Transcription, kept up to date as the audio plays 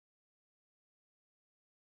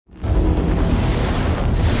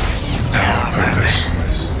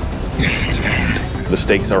The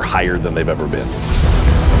stakes are higher than they've ever been.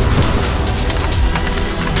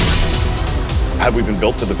 Have we been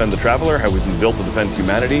built to defend the Traveler? Have we been built to defend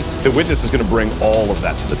humanity? The Witness is going to bring all of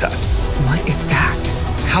that to the test. What is that?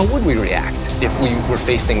 How would we react if we were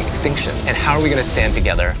facing extinction? And how are we going to stand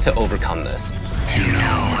together to overcome this? You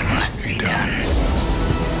know what must be done.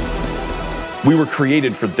 We were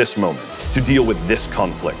created for this moment, to deal with this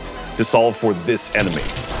conflict, to solve for this enemy.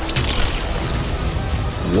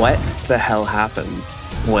 What the hell happens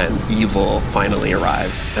when evil finally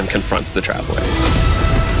arrives and confronts the Traveler?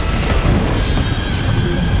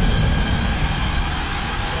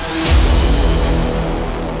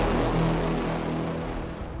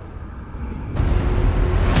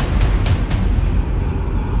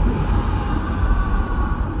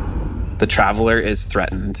 The Traveler is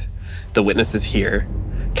threatened. The Witness is here.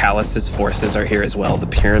 Callus's forces are here as well. The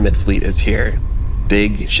Pyramid fleet is here.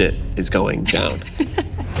 Big shit is going down.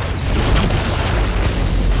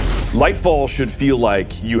 Lightfall should feel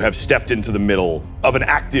like you have stepped into the middle of an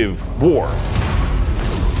active war.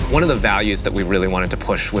 One of the values that we really wanted to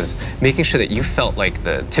push was making sure that you felt like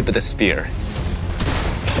the tip of the spear.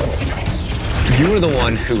 You were the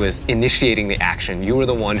one who is initiating the action. You were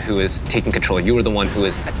the one who is taking control. You were the one who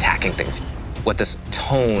is attacking things. What this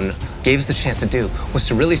tone gave us the chance to do was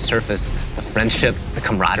to really surface the friendship, the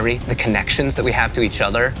camaraderie, the connections that we have to each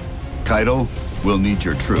other. Kaido, we'll need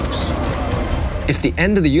your troops. If the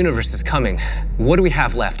end of the universe is coming, what do we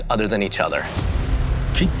have left other than each other?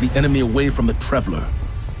 Keep the enemy away from the Traveler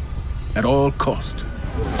at all cost.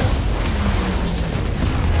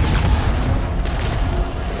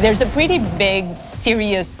 There's a pretty big,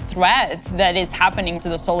 serious threat that is happening to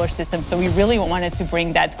the solar system, so we really wanted to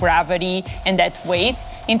bring that gravity and that weight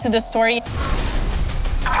into the story.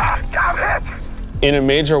 Got it! In a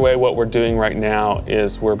major way, what we're doing right now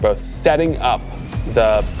is we're both setting up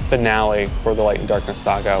the finale for the Light and Darkness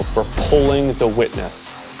saga. We're pulling the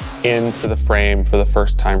Witness into the frame for the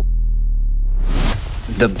first time.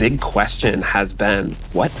 The big question has been,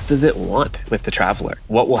 what does it want with the Traveler?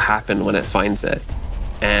 What will happen when it finds it?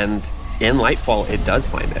 And in Lightfall, it does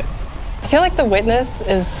find it. I feel like the Witness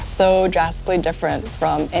is so drastically different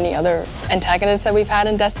from any other antagonist that we've had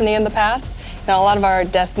in Destiny in the past. You know, a lot of our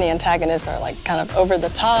Destiny antagonists are like kind of over the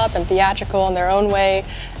top and theatrical in their own way.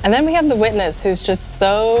 And then we have the Witness, who's just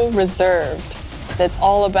so reserved. It's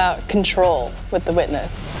all about control with the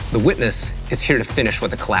Witness. The Witness is here to finish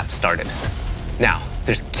what the collapse started. Now,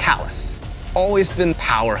 there's Callus, always been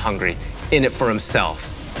power hungry, in it for himself.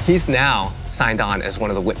 He's now signed on as one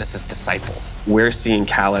of the Witness's disciples. We're seeing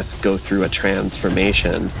Callus go through a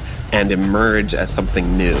transformation and emerge as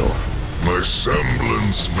something new. My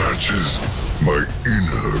semblance matches my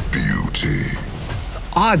inner beauty. The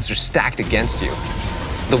odds are stacked against you.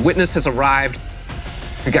 The Witness has arrived.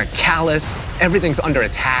 We got Callus. Everything's under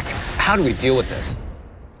attack. How do we deal with this?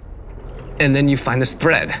 And then you find this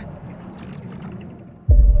thread.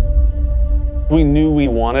 We knew we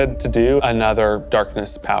wanted to do another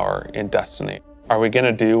darkness power in Destiny. Are we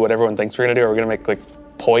gonna do what everyone thinks we're gonna do? Are we gonna make like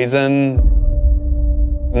poison?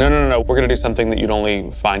 No. We're gonna do something that you'd only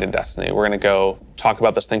find in Destiny. We're gonna go talk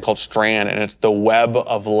about this thing called Strand, and it's the web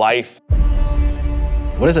of life.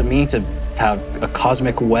 What does it mean to have a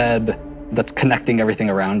cosmic web that's connecting everything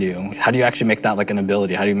around you? How do you actually make that like an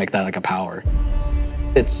ability? How do you make that like a power?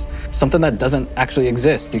 It's something that doesn't actually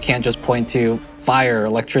exist. You can't just point to fire,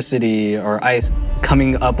 electricity, or ice.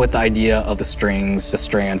 Coming up with the idea of the strings, the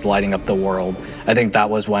strands lighting up the world, I think that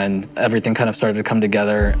was when everything kind of started to come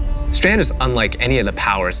together. Strand is unlike any of the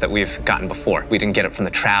powers that we've gotten before. We didn't get it from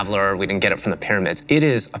the Traveler, we didn't get it from the Pyramids. It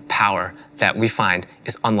is a power that we find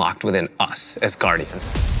is unlocked within us as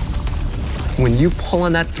Guardians. When you pull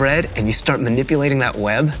on that thread and you start manipulating that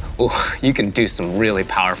web, you can do some really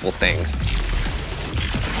powerful things.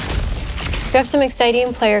 We have some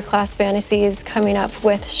exciting player class fantasies coming up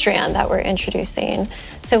with Strand that we're introducing.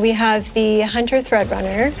 So we have the Hunter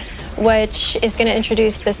Threadrunner, which is going to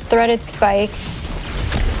introduce this threaded spike.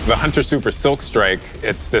 The Hunter Super Silk Strike,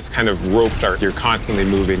 it's this kind of rope dart. You're constantly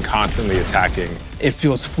moving, constantly attacking. It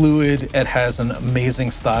feels fluid. It has an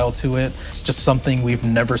amazing style to it. It's just something we've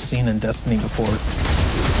never seen in Destiny before.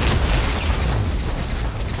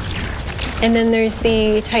 And then there's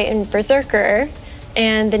the Titan Berserker,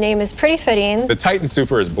 and the name is pretty fitting. The Titan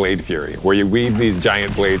Super is Blade Fury, where you weave these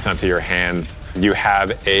giant blades onto your hands. You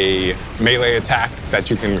have a melee attack that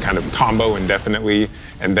you can kind of combo indefinitely,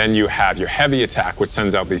 and then you have your heavy attack, which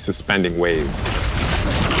sends out these suspending waves.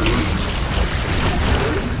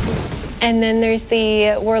 And then there's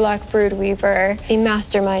the Warlock Broodweaver, the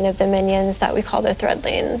mastermind of the minions that we call the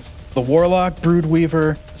Threadlings. The Warlock,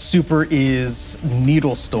 Broodweaver, super is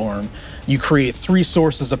Needlestorm. You create 3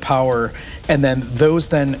 sources of power, and then those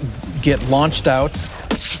then get launched out,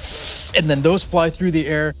 and then those fly through the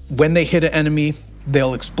air. When they hit an enemy,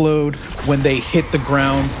 they'll explode. When they hit the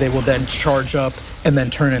ground, they will then charge up and then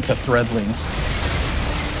turn into threadlings.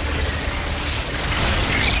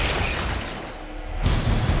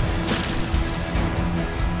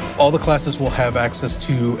 All the classes will have access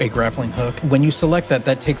to a grappling hook. When you select that,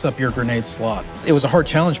 that takes up your grenade slot. It was a hard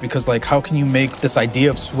challenge because, like, how can you make this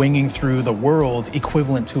idea of swinging through the world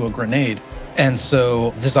equivalent to a grenade? And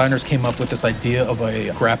so designers came up with this idea of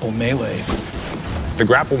a grapple melee. The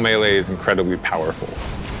grapple melee is incredibly powerful.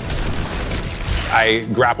 I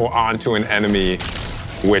grapple onto an enemy,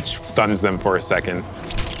 which stuns them for a second.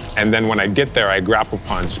 And then when I get there, I grapple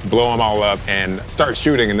punch, blow them all up, and start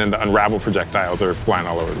shooting, and then the unravel projectiles are flying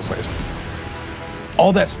all over the place.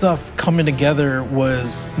 All that stuff coming together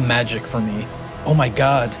was magic for me. Oh my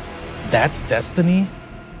God, that's Destiny?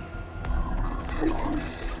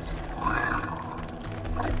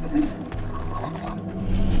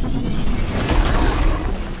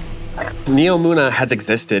 Neomuna has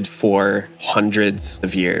existed for hundreds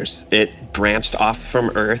of years. It branched off from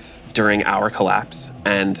Earth during our collapse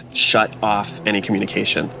and shut off any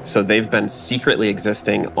communication. So they've been secretly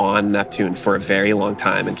existing on Neptune for a very long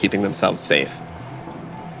time and keeping themselves safe.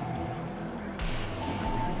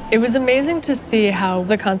 It was amazing to see how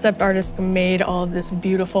the concept artist made all of this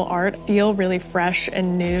beautiful art feel really fresh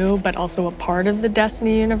and new, but also a part of the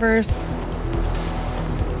Destiny universe.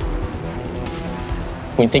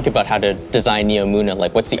 When you think about how to design Neomuna,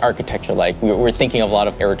 like what's the architecture like? We're thinking of a lot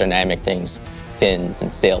of aerodynamic things, fins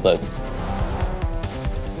and sailboats.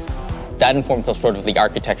 That informs us sort of the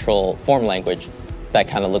architectural form language that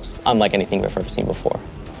kind of looks unlike anything we've ever seen before.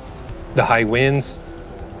 The high winds,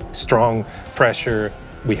 strong pressure.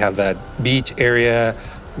 We have that beach area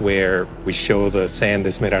where we show the sand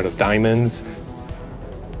is made out of diamonds.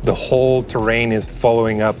 The whole terrain is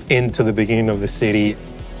following up into the beginning of the city.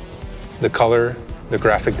 The color, the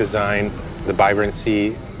graphic design, the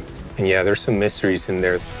vibrancy, and yeah, there's some mysteries in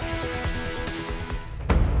there.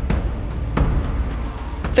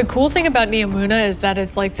 The cool thing about Neomuna is that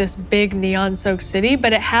it's like this big neon-soaked city,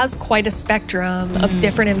 but it has quite a spectrum of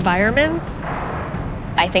different environments.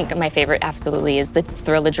 I think my favorite absolutely is the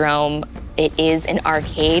Thrillodrome. It is an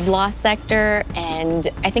arcade lost sector, and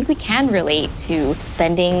I think we can relate to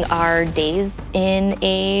spending our days in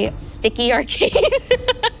a sticky arcade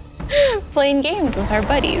playing games with our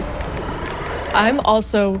buddies. I'm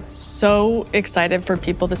also so excited for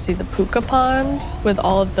people to see the puka pond with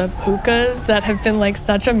all of the pukas that have been like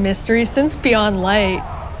such a mystery since Beyond Light.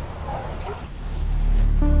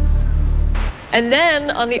 And then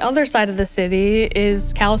on the other side of the city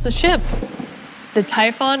is Callus's ship. The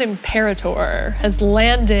Typhon Imperator has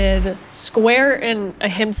landed square in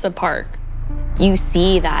Ahimsa Park. You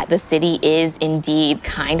see that the city is indeed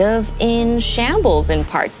kind of in shambles in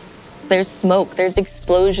parts. There's smoke, there's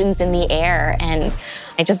explosions in the air, and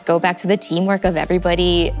I just go back to the teamwork of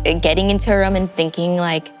everybody getting into a room and thinking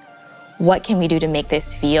like, what can we do to make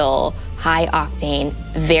this feel high octane,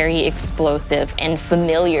 very explosive, and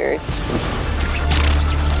familiar?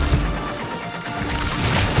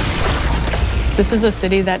 This is a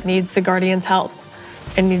city that needs the Guardians' help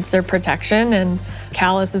and needs their protection, and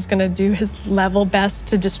Callus is gonna do his level best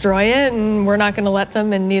to destroy it, and we're not gonna let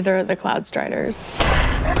them, and neither are the Cloud Striders.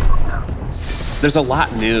 There's a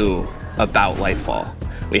lot new about Lightfall.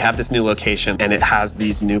 We have this new location, and it has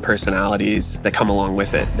these new personalities that come along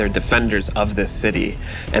with it. They're defenders of this city,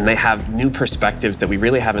 and they have new perspectives that we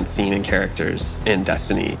really haven't seen in characters in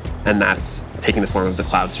Destiny, and that's taking the form of the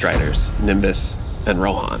Cloud Striders, Nimbus and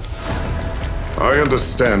Rohan. I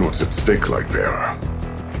understand what's at stake, Lightbearer.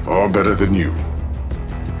 Far better than you.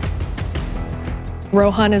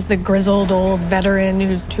 Rohan is the grizzled old veteran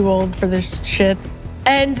who's too old for this shit.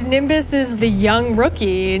 And Nimbus is the young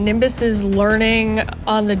rookie. Nimbus is learning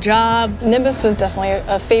on the job. Nimbus was definitely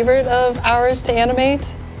a favorite of ours to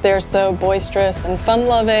animate. They're so boisterous and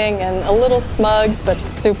fun-loving and a little smug, but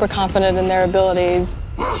super confident in their abilities.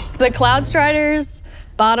 The Cloud Striders,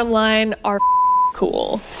 bottom line, are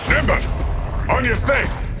cool. Nimbus, on your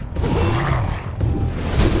stakes!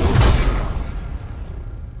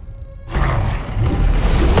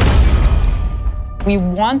 We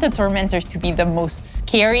want the Tormentors to be the most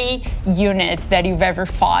scary unit that you've ever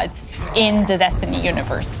fought in the Destiny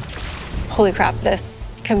universe. Holy crap, this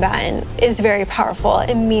combatant is very powerful.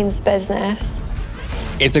 It means business.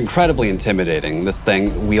 It's incredibly intimidating. This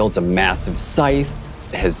thing wields a massive scythe,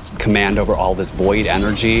 has command over all this void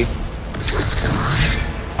energy.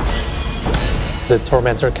 The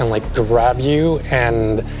Tormentor can like grab you,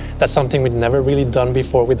 and that's something we'd never really done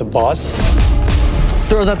before with the boss.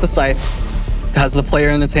 Throws out the scythe, has the player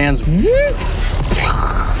in his hands.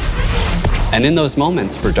 And in those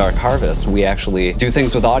moments for Dark Harvest, we actually do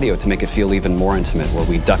things with audio to make it feel even more intimate, where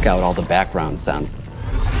we duck out all the background sound.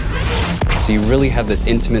 So you really have this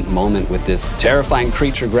intimate moment with this terrifying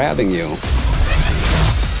creature grabbing you.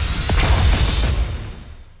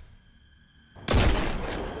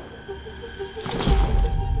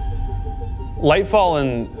 Lightfall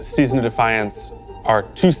and Season of Defiance are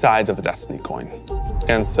two sides of the Destiny coin.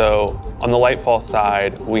 And so on the Lightfall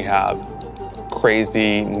side, we have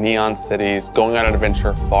crazy neon cities going on an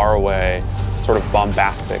adventure far away, sort of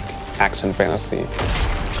bombastic action fantasy.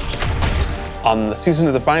 On the Season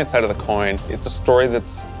of Defiance side of the coin, it's a story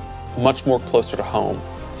that's much more closer to home.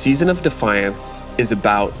 Season of Defiance is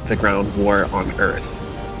about the ground war on Earth.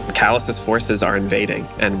 Callus's forces are invading,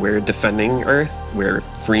 and we're defending Earth. We're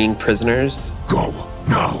freeing prisoners. Go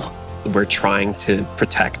now. We're trying to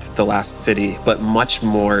protect the last city, but much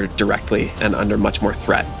more directly and under much more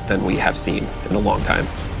threat than we have seen in a long time.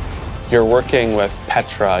 You're working with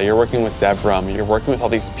Petra, you're working with Devram, you're working with all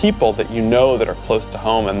these people that you know that are close to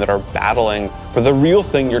home and that are battling for the real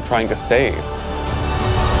thing you're trying to save.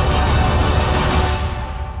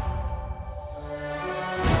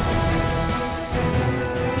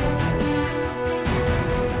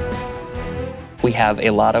 We have a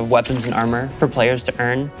lot of weapons and armor for players to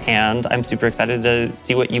earn, and I'm super excited to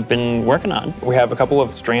see what you've been working on. We have a couple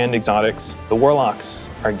of Strand exotics. The Warlocks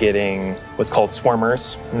are getting what's called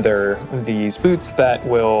Swarmers. They're these boots that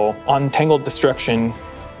will, on Tangled Destruction,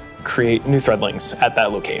 create new threadlings at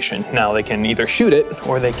that location. Now they can either shoot it,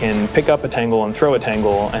 or they can pick up a tangle and throw a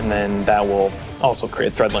tangle, and then that will also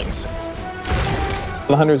create threadlings.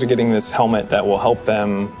 The Hunters are getting this helmet that will help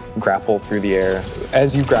them grapple through the air.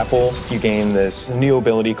 As you grapple, you gain this new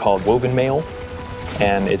ability called Woven Mail,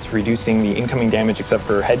 and it's reducing the incoming damage except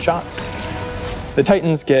for headshots. The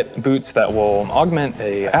Titans get boots that will augment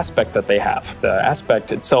an aspect that they have. The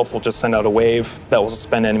aspect itself will just send out a wave that will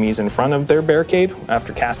suspend enemies in front of their barricade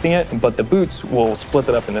after casting it, but the boots will split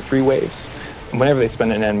it up into 3 waves. Whenever they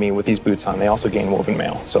spend an enemy with these boots on, they also gain Woven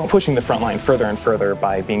Mail. So pushing the front line further and further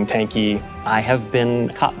by being tanky. I have been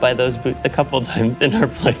caught by those boots a couple times in our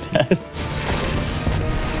playtest.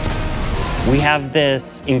 We have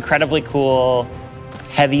this incredibly cool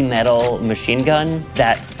heavy metal machine gun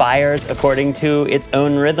that fires according to its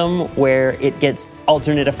own rhythm, where it gets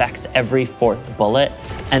alternate effects every 4th bullet,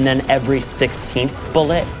 and then every 16th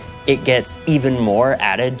bullet, it gets even more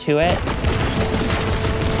added to it.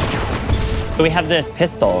 So we have this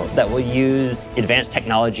pistol that will use advanced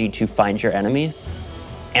technology to find your enemies.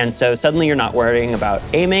 And so suddenly you're not worrying about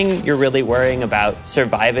aiming, you're really worrying about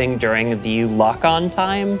surviving during the lock-on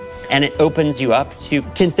time. And it opens you up to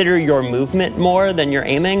consider your movement more than your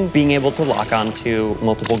aiming. Being able to lock on to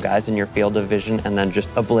multiple guys in your field of vision and then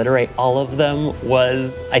just obliterate all of them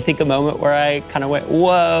was, I think, a moment where I kind of went,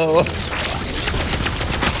 whoa.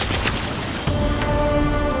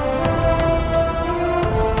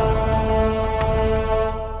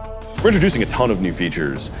 We're introducing a ton of new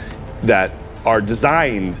features that are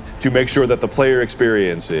designed to make sure that the player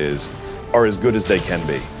experiences are as good as they can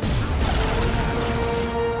be.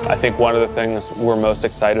 I think one of the things we're most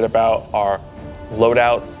excited about are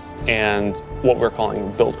loadouts and what we're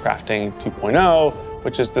calling build crafting 2.0,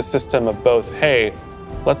 which is the system of both, hey,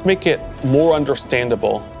 let's make it more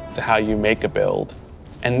understandable to how you make a build,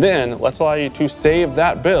 and then let's allow you to save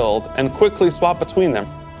that build and quickly swap between them.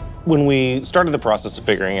 When we started the process of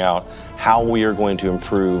figuring out how we are going to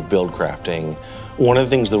improve build crafting, one of the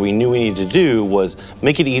things that we knew we needed to do was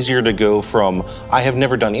make it easier to go from, I have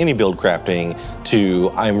never done any build crafting,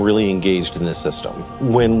 to I'm really engaged in this system.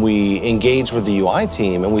 When we engaged with the UI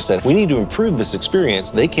team and we said, we need to improve this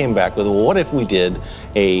experience, they came back with, well, what if we did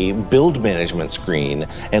a build management screen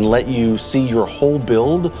and let you see your whole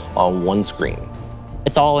build on one screen?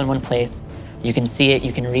 It's all in one place. You can see it,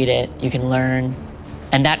 you can read it, you can learn.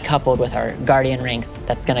 And that coupled with our Guardian ranks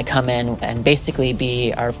that's gonna come in and basically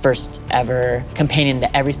be our first ever companion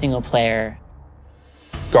to every single player.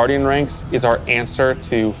 Guardian ranks is our answer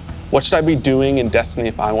to what should I be doing in Destiny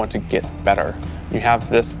if I want to get better? You have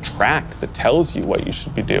this track that tells you what you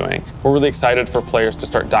should be doing. We're really excited for players to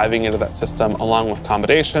start diving into that system along with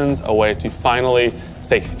accommodations, a way to finally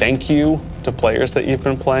say thank you to players that you've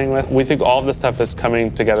been playing with. We think all of this stuff is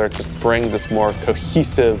coming together to bring this more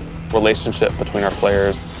cohesive relationship between our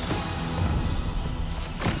players.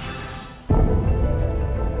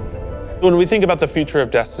 When we think about the future of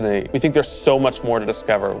Destiny, we think there's so much more to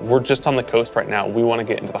discover. We're just on the coast right now. We want to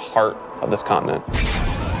get into the heart of this continent.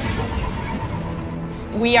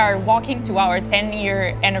 We are walking to our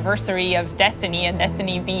 10-year anniversary of Destiny, and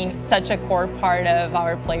Destiny being such a core part of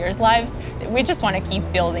our players' lives. We just want to keep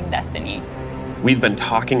building Destiny. We've been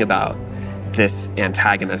talking about this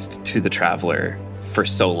antagonist to the Traveler for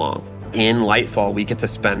so long. In Lightfall, we get to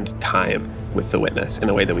spend time with the Witness in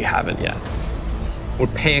a way that we haven't yet. We're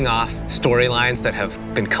paying off storylines that have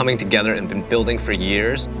been coming together and been building for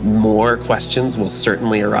years. More questions will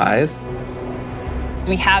certainly arise.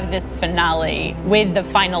 We have this finale with the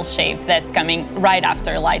final shape that's coming right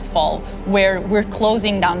after Lightfall, where we're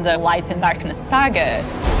closing down the Light and Darkness saga.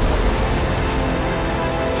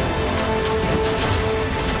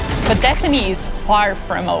 But Destiny is far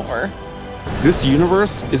from over. This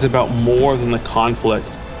universe is about more than the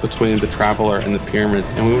conflict between the Traveler and the Pyramids,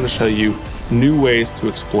 and we want to show you new ways to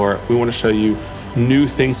explore it. We want to show you new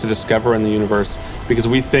things to discover in the universe because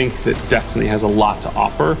we think that Destiny has a lot to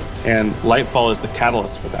offer, and Lightfall is the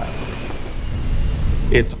catalyst for that.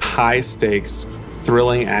 It's high stakes,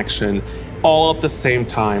 thrilling action, all at the same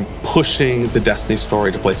time pushing the Destiny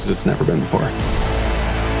story to places it's never been before.